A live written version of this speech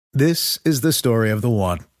This is the story of the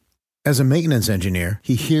one. As a maintenance engineer,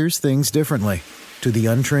 he hears things differently. To the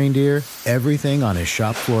untrained ear, everything on his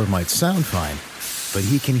shop floor might sound fine, but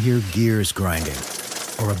he can hear gears grinding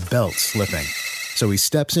or a belt slipping. So he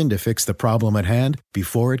steps in to fix the problem at hand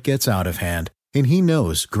before it gets out of hand. And he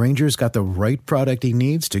knows Grainger's got the right product he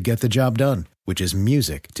needs to get the job done, which is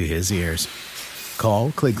music to his ears.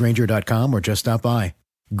 Call, click Grainger.com, or just stop by.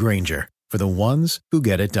 Grainger, for the ones who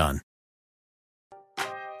get it done.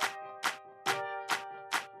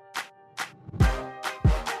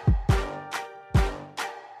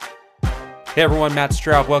 Hey everyone, Matt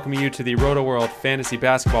Straub welcoming you to the Roto-World Fantasy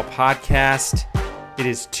Basketball Podcast. It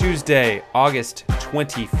is Tuesday, August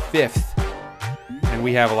 25th, and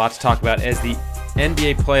we have a lot to talk about as the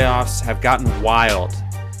NBA playoffs have gotten wild.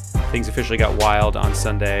 Things officially got wild on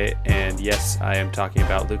Sunday, and yes, I am talking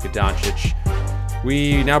about Luka Doncic.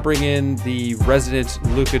 We now bring in the resident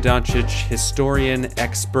Luka Doncic historian,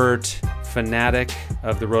 expert, fanatic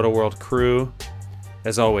of the Roto-World crew.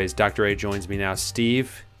 As always, Dr. A joins me now.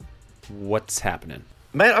 Steve, what's happening?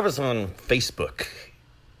 Matt, I was on Facebook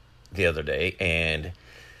the other day, and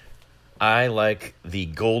I like the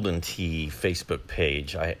Golden Tee Facebook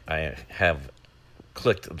page. I have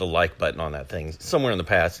clicked the like button on that thing somewhere in the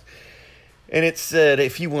past, and it said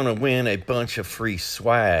if you want to win a bunch of free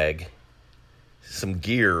swag, some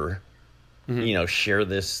gear, share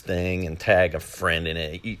this thing and tag a friend in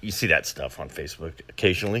it. You see that stuff on Facebook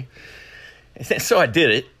occasionally. So I did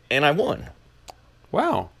it, and I won.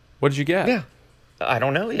 Wow. What did you get? Yeah, I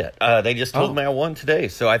don't know yet. They just told me I won today,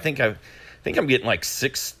 so I think I'm getting like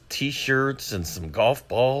 6 T-shirts and some golf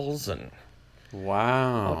balls and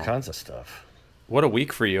wow, all kinds of stuff. What a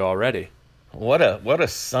week for you already! What a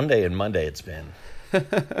Sunday and Monday it's been.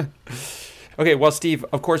 Okay, well, Steve,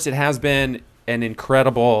 of course it has been an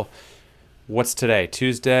incredible. What's today?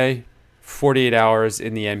 Tuesday. 48 hours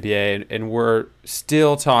in the NBA, and we're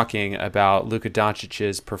still talking about Luka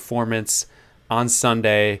Doncic's performance on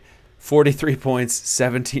Sunday. 43 points,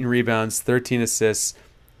 17 rebounds, 13 assists,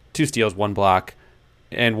 2 steals, 1 block,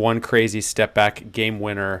 and 1 crazy step-back game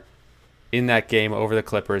winner in that game over the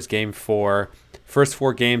Clippers, Game 4. First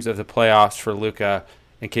 4 games of the playoffs for Luka,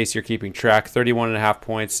 in case you're keeping track. 31.5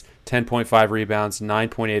 points, 10.5 rebounds,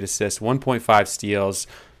 9.8 assists, 1.5 steals.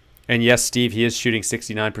 And yes, Steve, he is shooting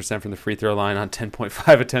 69% from the free throw line on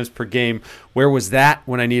 10.5 attempts per game. Where was that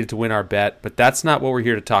when I needed to win our bet? But that's not what we're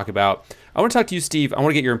here to talk about. I want to talk to you, Steve. I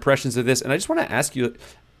want to get your impressions of this. And I just want to ask you,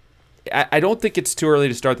 I don't think it's too early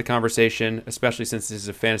to start the conversation, especially since this is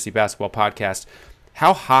a fantasy basketball podcast.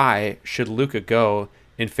 How high should Luka go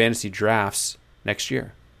in fantasy drafts next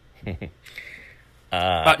year?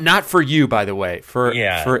 Not for you, by the way, for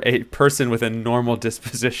a person with a normal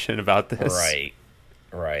disposition about this.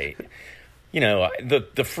 Right.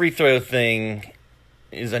 The free throw thing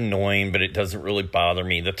is annoying, but it doesn't really bother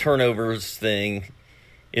me. The turnovers thing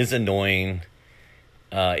is annoying.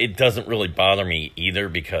 It doesn't really bother me either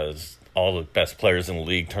because all the best players in the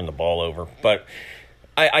league turn the ball over. But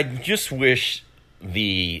I just wish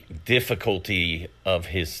the difficulty of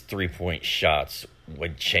his three-point shots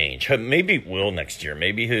would change. Maybe it will next year.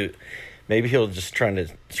 Maybe he'll just try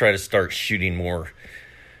to start shooting more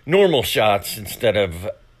normal shots instead of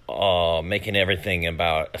making everything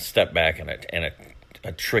about a step back and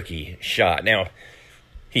a tricky shot. Now,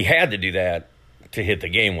 he had to do that to hit the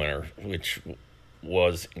game winner, which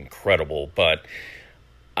was incredible. But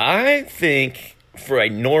I think for a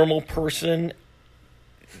normal person,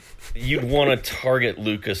 you'd want to target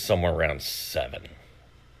Luka somewhere around 7.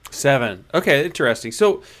 7. Okay, interesting.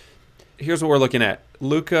 So here's what we're looking at.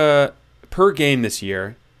 Luka per game this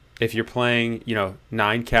year, if you're playing,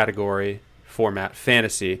 9-category format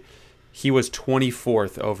fantasy, he was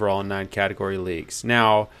 24th overall in 9-category leagues.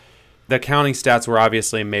 Now, the counting stats were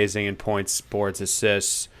obviously amazing in points, boards,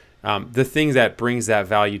 assists. The things that brings that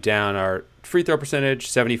value down are free throw percentage,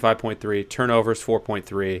 75.3, turnovers,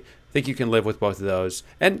 4.3. I think you can live with both of those.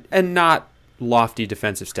 And not lofty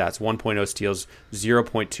defensive stats, 1.0 steals,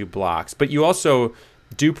 0.2 blocks. But you also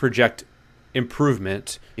do project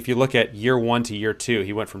improvement. If you look at year 1 to year 2,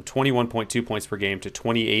 he went from 21.2 points per game to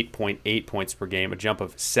 28.8 points per game, a jump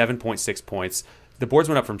of 7.6 points. The boards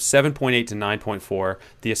went up from 7.8 to 9.4.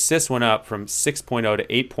 The assists went up from 6.0 to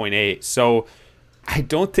 8.8. So I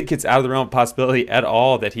don't think it's out of the realm of possibility at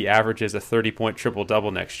all that he averages a 30-point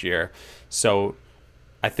triple-double next year. So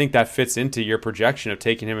I think that fits into your projection of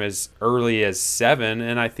taking him as early as 7,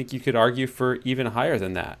 and I think you could argue for even higher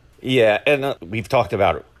than that. Yeah, and we've talked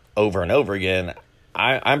about it over and over again.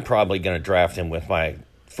 I'm probably going to draft him with my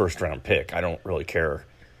first-round pick. I don't really care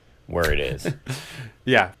where it is.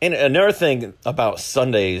 Yeah. And another thing about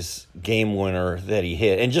Sunday's game winner that he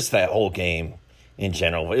hit, and just that whole game in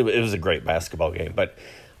general, it was a great basketball game. But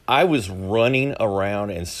I was running around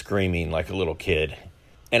and screaming like a little kid.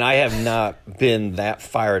 And I have not been that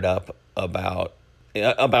fired up about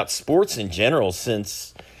sports in general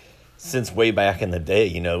since way back in the day.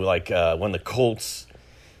 You know, like when the Colts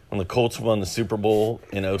won the Super Bowl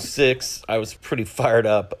in 2006, I was pretty fired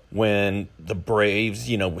up when the Braves,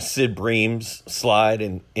 you know, with Sid Bream's slide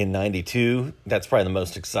in 92. That's probably the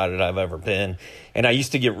most excited I've ever been. And I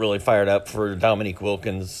used to get really fired up for Dominique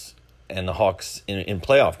Wilkins and the Hawks in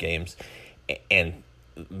playoff games. And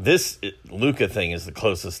this Luka thing is the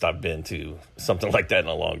closest I've been to something like that in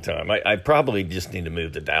a long time. I probably just need to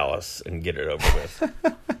move to Dallas and get it over with.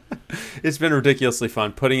 It's been ridiculously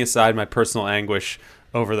fun, putting aside my personal anguish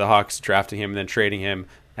over the Hawks drafting him and then trading him.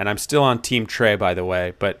 And I'm still on Team Trey, by the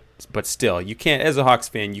way, but still, you can't, as a Hawks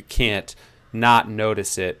fan, you can't not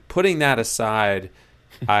notice it. Putting that aside,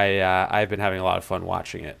 I've been having a lot of fun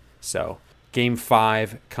watching it. So Game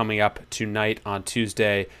 5 coming up tonight on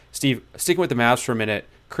Tuesday. Steve, sticking with the Mavs for a minute,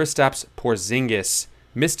 Kristaps Porzingis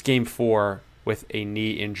missed Game 4 with a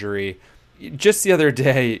knee injury. Just the other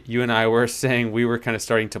day, you and I were saying we were kind of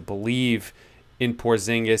starting to believe in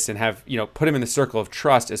Porzingis and have, you know, put him in the circle of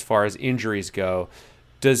trust as far as injuries go.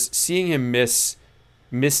 Does seeing him miss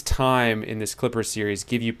time in this Clippers series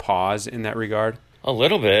give you pause in that regard? A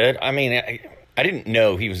little bit. I mean, I didn't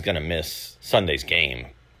know he was going to miss Sunday's game.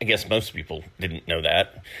 I guess most people didn't know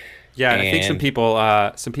that. Yeah, and I think some people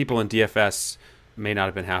in DFS may not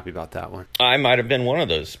have been happy about that one. I might have been one of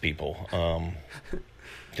those people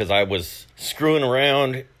because I was screwing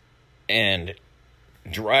around and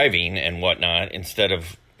driving and whatnot instead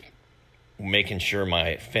of making sure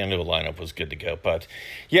my FanDuel lineup was good to go. But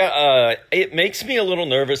yeah, it makes me a little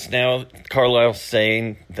nervous now. Carlisle's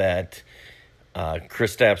saying that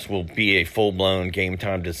Kristaps will be a full-blown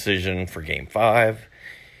game-time decision for Game 5.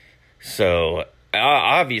 So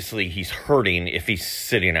obviously he's hurting if he's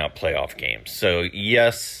sitting out playoff games. So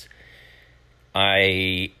yes,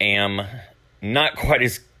 I am not quite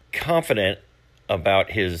as confident about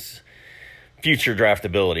his future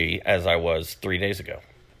draftability as I was 3 days ago.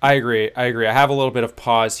 I agree. I have a little bit of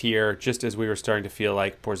pause here, just as we were starting to feel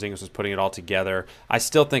like Porzingis was putting it all together. I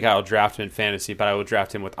still think I will draft him in fantasy, but I will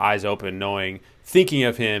draft him with eyes open, thinking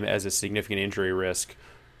of him as a significant injury risk,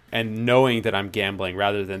 and knowing that I'm gambling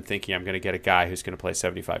rather than thinking I'm going to get a guy who's going to play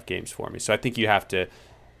 75 games for me. So I think you have to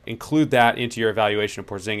include that into your evaluation of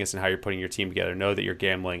Porzingis and how you're putting your team together. Know that you're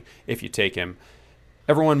gambling if you take him.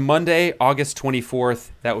 Everyone, Monday, August 24th,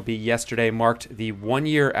 that would be yesterday, marked the 1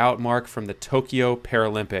 year out mark from the Tokyo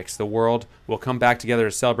Paralympics. The world will come back together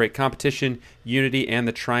to celebrate competition, unity, and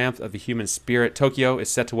the triumph of the human spirit. Tokyo is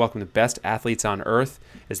set to welcome the best athletes on Earth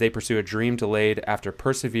as they pursue a dream delayed after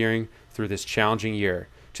persevering through this challenging year.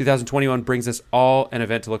 2021 brings us all an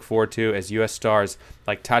event to look forward to as U.S. stars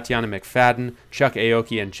like Tatiana McFadden, Chuck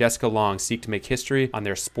Aoki, and Jessica Long seek to make history on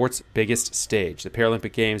their sport's biggest stage. The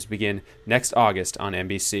Paralympic Games begin next August on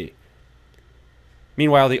NBC.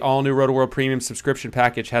 Meanwhile, the all-new RotoWorld Premium subscription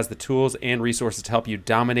package has the tools and resources to help you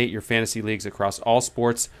dominate your fantasy leagues across all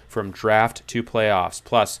sports from draft to playoffs.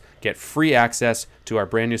 Plus, get free access to our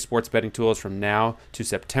brand new sports betting tools from now to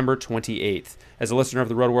September 28th. As a listener of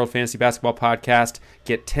the RotoWorld Fantasy Basketball Podcast,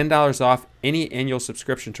 get $10 off any annual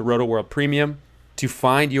subscription to RotoWorld Premium. To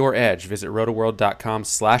find your edge, visit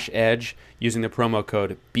rotoworld.com/edge using the promo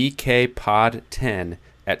code BKPOD10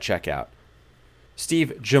 at checkout.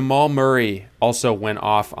 Steve, Jamal Murray also went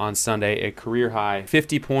off on Sunday, a career-high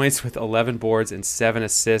 50 points with 11 boards and 7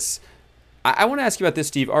 assists. I want to ask you about this,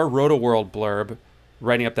 Steve. Our RotoWorld blurb,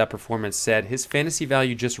 writing up that performance, said his fantasy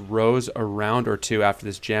value just rose a round or two after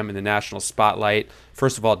this gem in the national spotlight.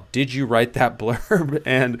 First of all, did you write that blurb?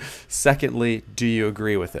 And secondly, do you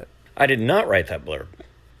agree with it? I did not write that blurb.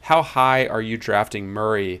 How high are you drafting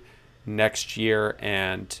Murray next year?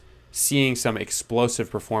 And seeing some explosive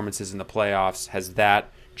performances in the playoffs, has that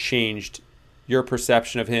changed your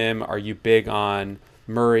perception of him? Are you big on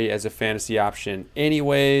Murray as a fantasy option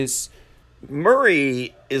anyways?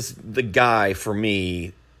 Murray is the guy for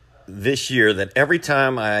me this year that every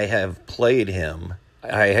time I have played him,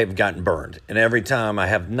 I have gotten burned. And every time I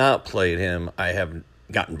have not played him, I have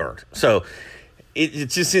gotten burned. So it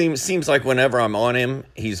just seems like whenever I'm on him,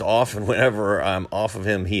 he's off. And whenever I'm off of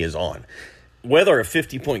him, he is on. Whether a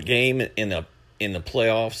 50-point game in the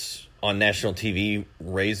playoffs on national TV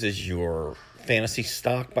raises your fantasy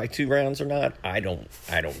stock by 2 rounds or not, I don't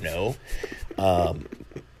know.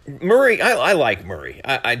 Murray, I like Murray.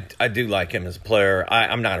 I do like him as a player.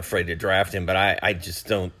 I'm not afraid to draft him, but I just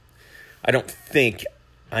don't think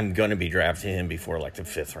I'm going to be drafting him before like the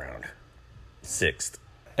 5th round, 6th.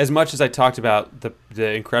 As much as I talked about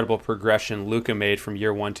the incredible progression Luka made from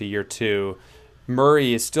year 1 to year 2,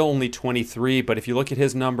 Murray is still only 23, but if you look at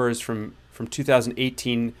his numbers from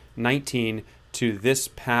 2018-19 to this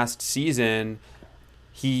past season,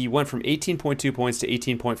 he went from 18.2 points to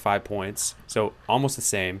 18.5 points, so almost the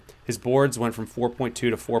same. His boards went from 4.2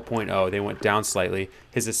 to 4.0. They went down slightly.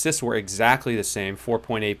 His assists were exactly the same,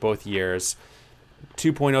 4.8 both years.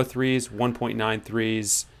 2.0 threes, 1.9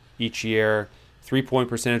 threes each year. 3-point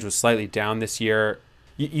percentage was slightly down this year.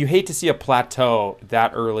 You hate to see a plateau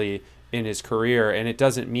that early in his career, and it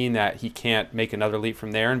doesn't mean that he can't make another leap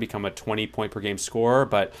from there and become a 20-point-per-game scorer,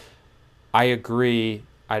 but I agree.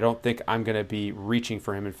 I don't think I'm going to be reaching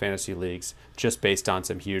for him in fantasy leagues just based on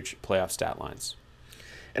some huge playoff stat lines.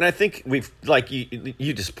 And I think we've, like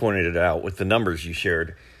you just pointed it out with the numbers you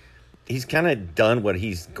shared, he's kind of done what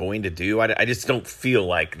he's going to do. I just don't feel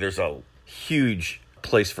like there's a huge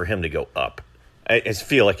place for him to go up. I just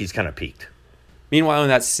feel like he's kind of peaked. Meanwhile, in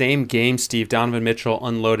that same game, Steve, Donovan Mitchell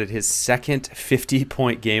unloaded his second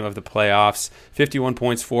 50-point game of the playoffs. 51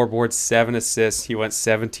 points, 4 boards, 7 assists. He went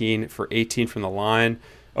 17 for 18 from the line.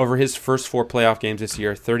 Over his first 4 playoff games this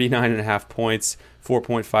year, 39.5 points,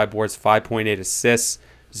 4.5 boards, 5.8 assists,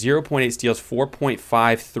 0.8 steals,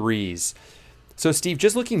 4.5 threes. So, Steve,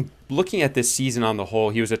 just looking at this season on the whole,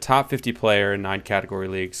 he was a top 50 player in 9 category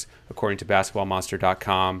leagues, according to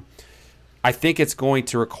basketballmonster.com. I think it's going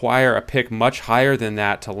to require a pick much higher than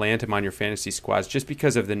that to land him on your fantasy squads just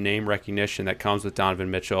because of the name recognition that comes with Donovan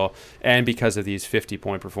Mitchell and because of these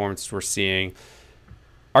 50-point performances we're seeing.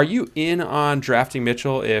 Are you in on drafting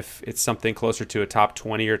Mitchell if it's something closer to a top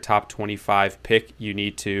 20 or top 25 pick you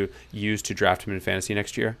need to use to draft him in fantasy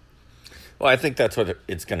next year? Well, I think that's what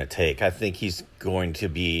it's going to take. I think he's going to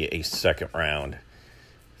be a second-round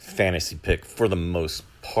fantasy pick for the most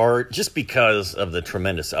part just because of the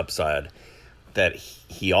tremendous upside that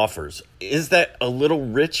he offers. Is that a little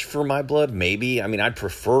rich for my blood? Maybe. I mean, I'd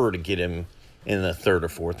prefer to get him in the 3rd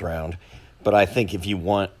or 4th round, but I think if you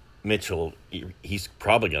want Mitchell, he's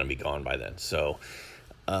probably going to be gone by then. So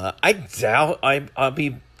I doubt I'll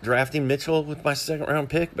be drafting Mitchell with my 2nd round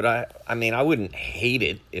pick, but I mean, I wouldn't hate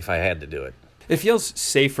it if I had to do it. It feels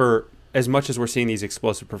safer, as much as we're seeing these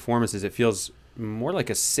explosive performances, it feels more like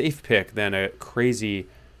a safe pick than a crazy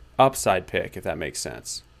upside pick, if that makes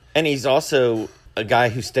sense. And he's also a guy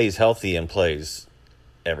who stays healthy and plays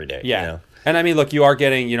every day. Yeah. You know? And I mean, look, you are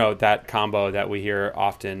getting, that combo that we hear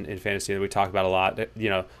often in fantasy that we talk about a lot,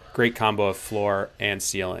 great combo of floor and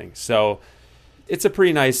ceiling. So it's a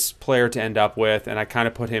pretty nice player to end up with. And I kind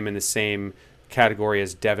of put him in the same category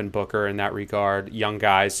as Devin Booker in that regard. Young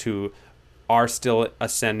guys who are still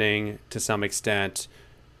ascending to some extent.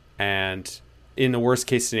 And in the worst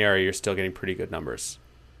case scenario, you're still getting pretty good numbers.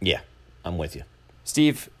 Yeah, I'm with you.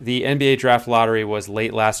 Steve, the NBA draft lottery was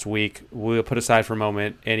late last week. We'll put aside for a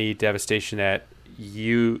moment any devastation that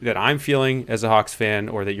I'm feeling as a Hawks fan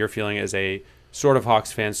or that you're feeling as a sort of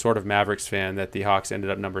Hawks fan, sort of Mavericks fan, that the Hawks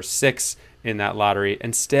ended up number 6 in that lottery.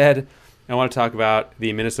 Instead, I want to talk about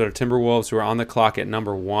the Minnesota Timberwolves, who are on the clock at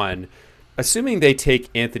number 1. Assuming they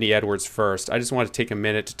take Anthony Edwards first, I just want to take a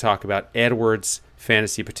minute to talk about Edwards'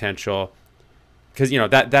 fantasy potential because,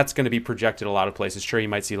 that's going to be projected a lot of places. Sure, you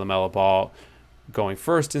might see LaMelo Ball going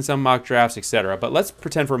first in some mock drafts, etc. But let's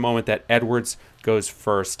pretend for a moment that Edwards goes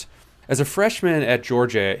first. As a freshman at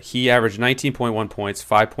Georgia, he averaged 19.1 points,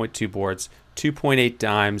 5.2 boards, 2.8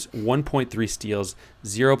 dimes, 1.3 steals,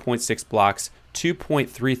 0.6 blocks,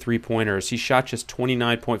 2.3 three-pointers. He shot just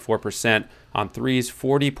 29.4% on threes,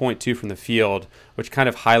 40.2 from the field, which kind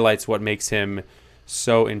of highlights what makes him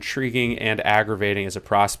so intriguing and aggravating as a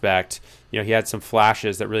prospect. He had some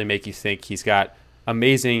flashes that really make you think he's got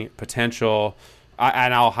amazing potential.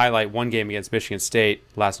 And I'll highlight one game against Michigan State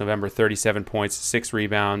last November: 37 points, 6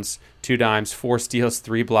 rebounds, 2 dimes, 4 steals,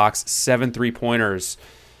 3 blocks, 7 three-pointers.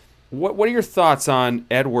 What are your thoughts on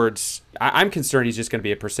Edwards? I'm concerned he's just going to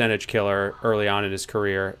be a percentage killer early on in his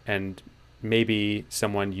career, and maybe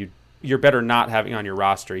someone you're better not having on your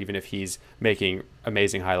roster, even if he's making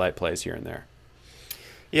amazing highlight plays here and there.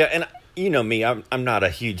 Yeah, and you know me, I'm not a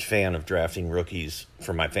huge fan of drafting rookies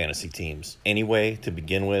for my fantasy teams anyway to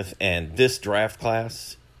begin with, and this draft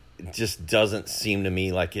class just doesn't seem to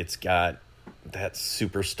me like it's got that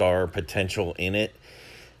superstar potential in it.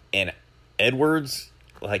 And Edwards,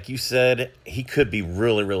 like you said, he could be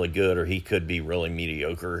really, really good, or he could be really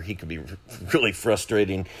mediocre. He could be really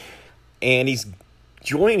frustrating. And he's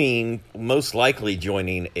most likely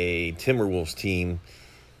joining a Timberwolves team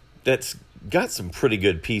that's got some pretty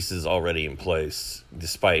good pieces already in place,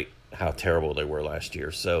 despite how terrible they were last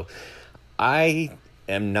year. So I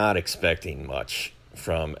am not expecting much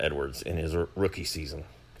from Edwards in his rookie season.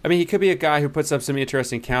 I mean, he could be a guy who puts up some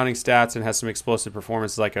interesting counting stats and has some explosive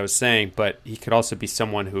performances, like I was saying, but he could also be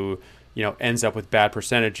someone who, ends up with bad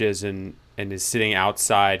percentages and is sitting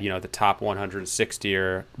outside, the top 160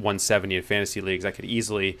 or 170 in fantasy leagues. I could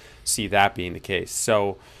easily see that being the case.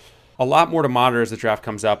 So a lot more to monitor as the draft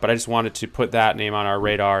comes up, but I just wanted to put that name on our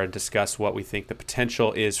radar and discuss what we think the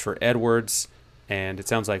potential is for Edwards. And it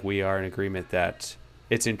sounds like we are in agreement that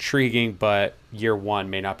it's intriguing, but year one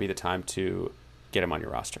may not be the time to get him on your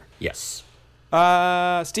roster. Yes.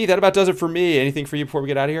 Steve, that about does it for me. Anything for you before we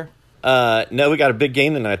get out of here? No, we got a big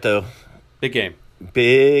game tonight, though. Big game.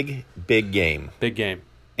 Big game. Big game.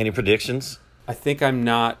 Any predictions? I think I'm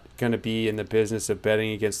not going to be in the business of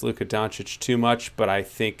betting against Luka Doncic too much, but I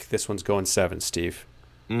think this one's going 7, Steve.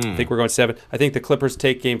 I think we're going 7. I think the Clippers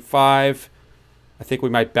take game 5. I think we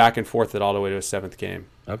might back and forth it all the way to a 7th game.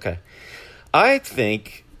 Okay. I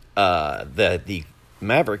think that the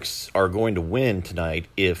Mavericks are going to win tonight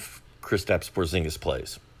if Kristaps Porzingis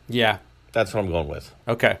plays. Yeah. That's what I'm going with.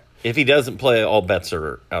 Okay. If he doesn't play, all bets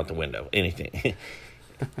are out the window. Anything.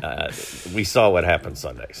 We saw what happened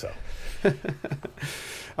Sunday, so.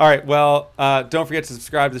 All right. Well, don't forget to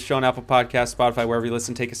subscribe to the show on Apple Podcasts, Spotify, wherever you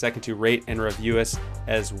listen. Take a second to rate and review us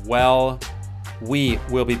as well. We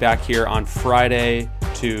will be back here on Friday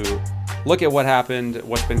to look at what happened,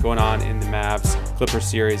 what's been going on in the Mavs Clippers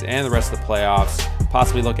series and the rest of the playoffs,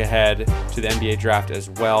 possibly look ahead to the NBA draft as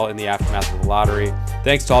well in the aftermath of the lottery.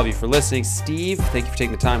 Thanks to all of you for listening. Steve, thank you for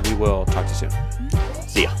taking the time. We will talk to you soon.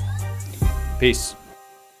 See ya. Peace.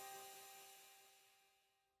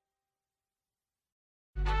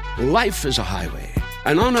 Life is a highway,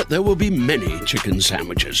 and on it there will be many chicken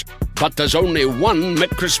sandwiches. But there's only one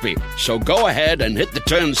McCrispy. So go ahead and hit the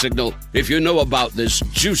turn signal if you know about this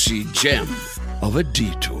juicy gem of a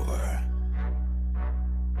detour.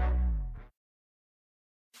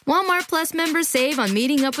 Walmart Plus members save on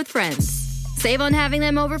meeting up with friends. Save on having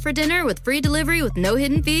them over for dinner with free delivery with no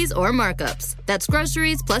hidden fees or markups. That's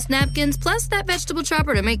groceries, plus napkins, plus that vegetable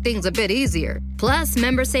chopper to make things a bit easier. Plus,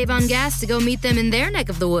 members save on gas to go meet them in their neck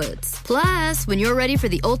of the woods. Plus, when you're ready for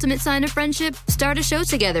the ultimate sign of friendship, start a show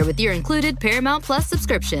together with your included Paramount Plus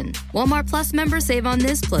subscription. Walmart Plus members save on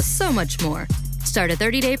this plus so much more. Start a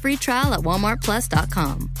 30-day free trial at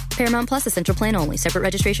walmartplus.com. Paramount Plus Essential Plan only. Separate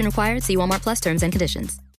registration required. See Walmart Plus terms and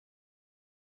conditions.